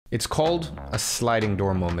It's called a sliding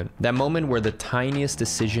door moment. That moment where the tiniest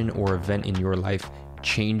decision or event in your life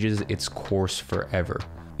changes its course forever.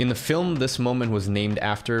 In the film this moment was named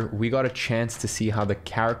after, we got a chance to see how the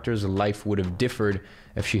character's life would have differed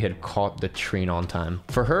if she had caught the train on time.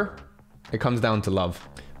 For her, it comes down to love.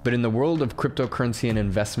 But in the world of cryptocurrency and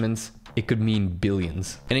investments, it could mean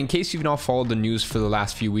billions. And in case you've not followed the news for the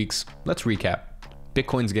last few weeks, let's recap.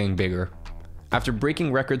 Bitcoin's getting bigger. After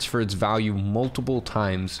breaking records for its value multiple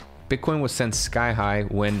times, Bitcoin was sent sky high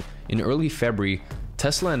when, in early February,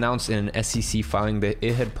 Tesla announced in an SEC filing that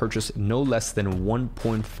it had purchased no less than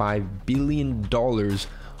 $1.5 billion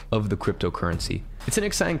of the cryptocurrency. It's an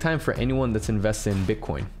exciting time for anyone that's invested in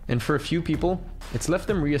Bitcoin. And for a few people, it's left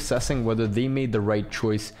them reassessing whether they made the right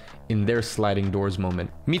choice in their sliding doors moment.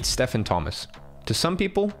 Meet Stephen Thomas. To some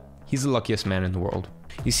people, he's the luckiest man in the world.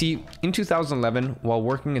 You see, in 2011, while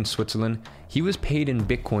working in Switzerland, he was paid in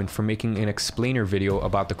Bitcoin for making an explainer video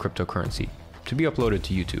about the cryptocurrency to be uploaded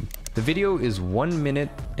to YouTube. The video is 1 minute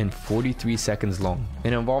and 43 seconds long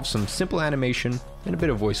and involves some simple animation and a bit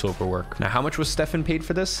of voiceover work. Now, how much was Stefan paid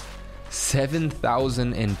for this?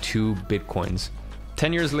 7,002 Bitcoins.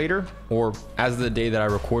 10 years later, or as of the day that I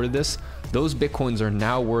recorded this, those Bitcoins are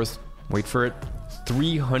now worth, wait for it,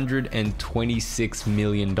 $326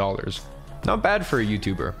 million. Not bad for a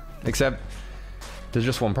YouTuber, except there's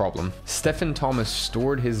just one problem. Stephen Thomas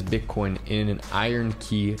stored his Bitcoin in an iron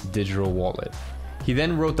key digital wallet. He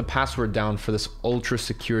then wrote the password down for this ultra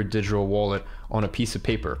secure digital wallet on a piece of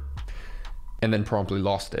paper and then promptly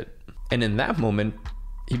lost it. And in that moment,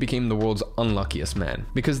 he became the world's unluckiest man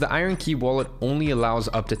because the iron key wallet only allows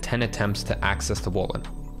up to 10 attempts to access the wallet.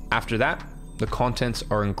 After that, the contents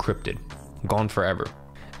are encrypted, gone forever.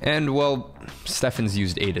 And well, Stefan's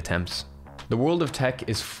used 8 attempts. The world of tech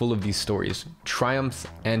is full of these stories, triumphs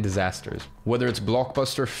and disasters. Whether it's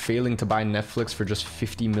Blockbuster failing to buy Netflix for just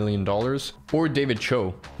 $50 million, or David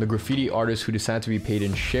Cho, the graffiti artist who decided to be paid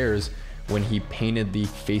in shares when he painted the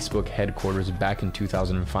Facebook headquarters back in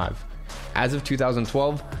 2005. As of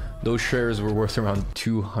 2012, those shares were worth around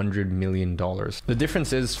 $200 million. The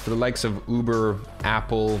difference is, for the likes of Uber,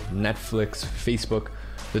 Apple, Netflix, Facebook,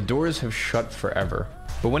 the doors have shut forever.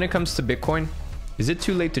 But when it comes to Bitcoin, is it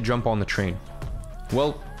too late to jump on the train?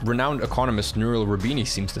 Well, renowned economist Nouriel Roubini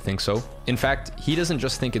seems to think so. In fact, he doesn't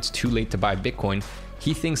just think it's too late to buy Bitcoin,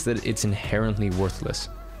 he thinks that it's inherently worthless.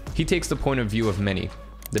 He takes the point of view of many,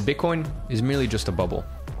 that Bitcoin is merely just a bubble.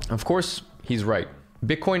 Of course, he's right.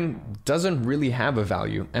 Bitcoin doesn't really have a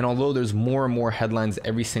value, and although there's more and more headlines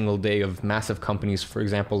every single day of massive companies, for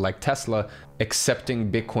example like Tesla,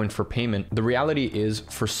 accepting Bitcoin for payment, the reality is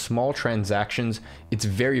for small transactions, it's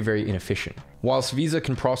very, very inefficient. Whilst Visa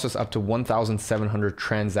can process up to 1,700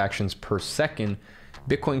 transactions per second,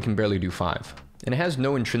 Bitcoin can barely do 5. And it has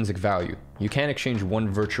no intrinsic value. You can't exchange one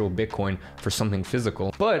virtual Bitcoin for something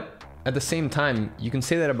physical, but at the same time, you can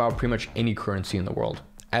say that about pretty much any currency in the world.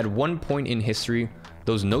 At one point in history,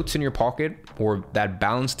 those notes in your pocket or that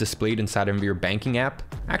balance displayed inside of your banking app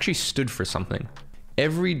actually stood for something.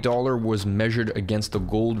 Every dollar was measured against the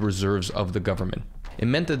gold reserves of the government. It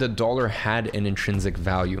meant that the dollar had an intrinsic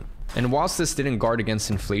value. And whilst this didn't guard against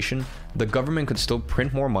inflation, the government could still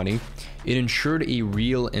print more money. It ensured a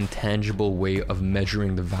real and tangible way of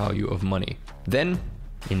measuring the value of money. Then,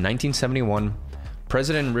 in 1971,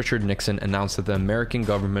 President Richard Nixon announced that the American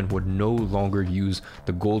government would no longer use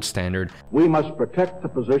the gold standard. We must protect the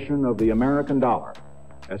position of the American dollar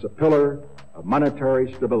as a pillar of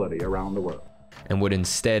monetary stability around the world, and would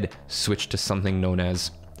instead switch to something known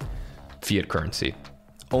as fiat currency.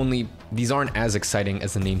 Only these aren't as exciting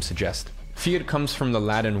as the name suggests. Fiat comes from the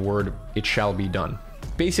Latin word "it shall be done,"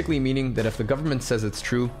 basically meaning that if the government says it's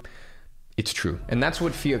true, it's true. And that's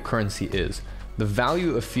what fiat currency is. The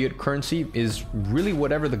value of fiat currency is really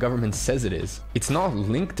whatever the government says it is. It's not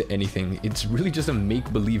linked to anything, it's really just a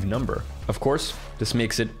make-believe number. Of course, this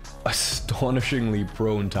makes it astonishingly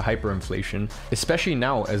prone to hyperinflation, especially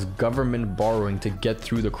now as government borrowing to get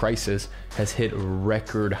through the crisis has hit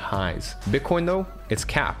record highs. Bitcoin though, it's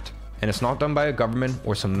capped, and it's not done by a government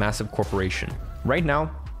or some massive corporation. Right now,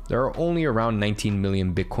 there are only around 19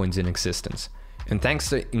 million Bitcoins in existence. And thanks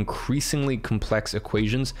to increasingly complex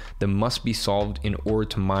equations that must be solved in order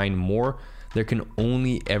to mine more, there can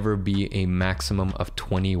only ever be a maximum of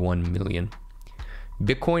 21 million.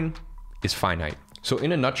 Bitcoin is finite. So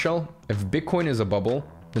in a nutshell, if Bitcoin is a bubble,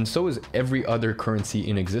 then so is every other currency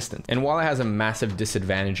in existence. And while it has a massive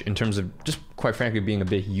disadvantage in terms of just quite frankly being a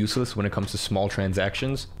bit useless when it comes to small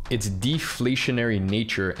transactions, its deflationary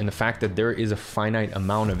nature and the fact that there is a finite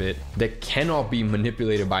amount of it that cannot be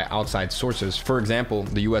manipulated by outside sources, for example,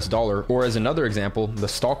 the US dollar, or as another example, the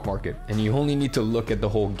stock market. And you only need to look at the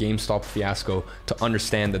whole GameStop fiasco to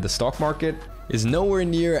understand that the stock market is nowhere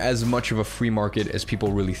near as much of a free market as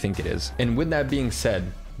people really think it is. And with that being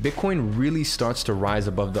said, Bitcoin really starts to rise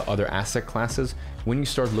above the other asset classes when you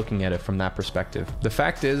start looking at it from that perspective. The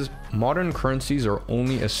fact is, modern currencies are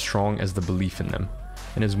only as strong as the belief in them.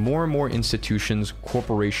 And as more and more institutions,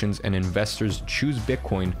 corporations, and investors choose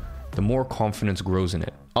Bitcoin, the more confidence grows in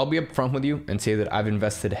it. I'll be upfront with you and say that I've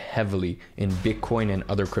invested heavily in Bitcoin and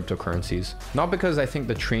other cryptocurrencies. Not because I think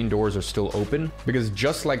the train doors are still open, because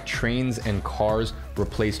just like trains and cars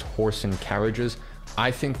replaced horse and carriages,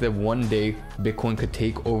 I think that one day Bitcoin could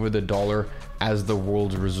take over the dollar as the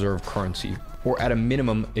world's reserve currency, or at a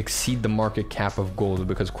minimum exceed the market cap of gold,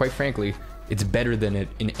 because quite frankly, it's better than it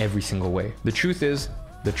in every single way. The truth is,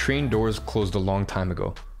 the train doors closed a long time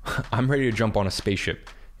ago. I'm ready to jump on a spaceship,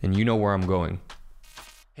 and you know where I'm going.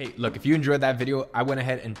 Hey, look, if you enjoyed that video, I went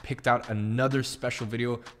ahead and picked out another special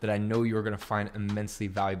video that I know you're gonna find immensely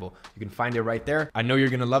valuable. You can find it right there. I know you're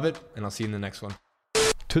gonna love it, and I'll see you in the next one.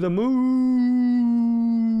 To the moon!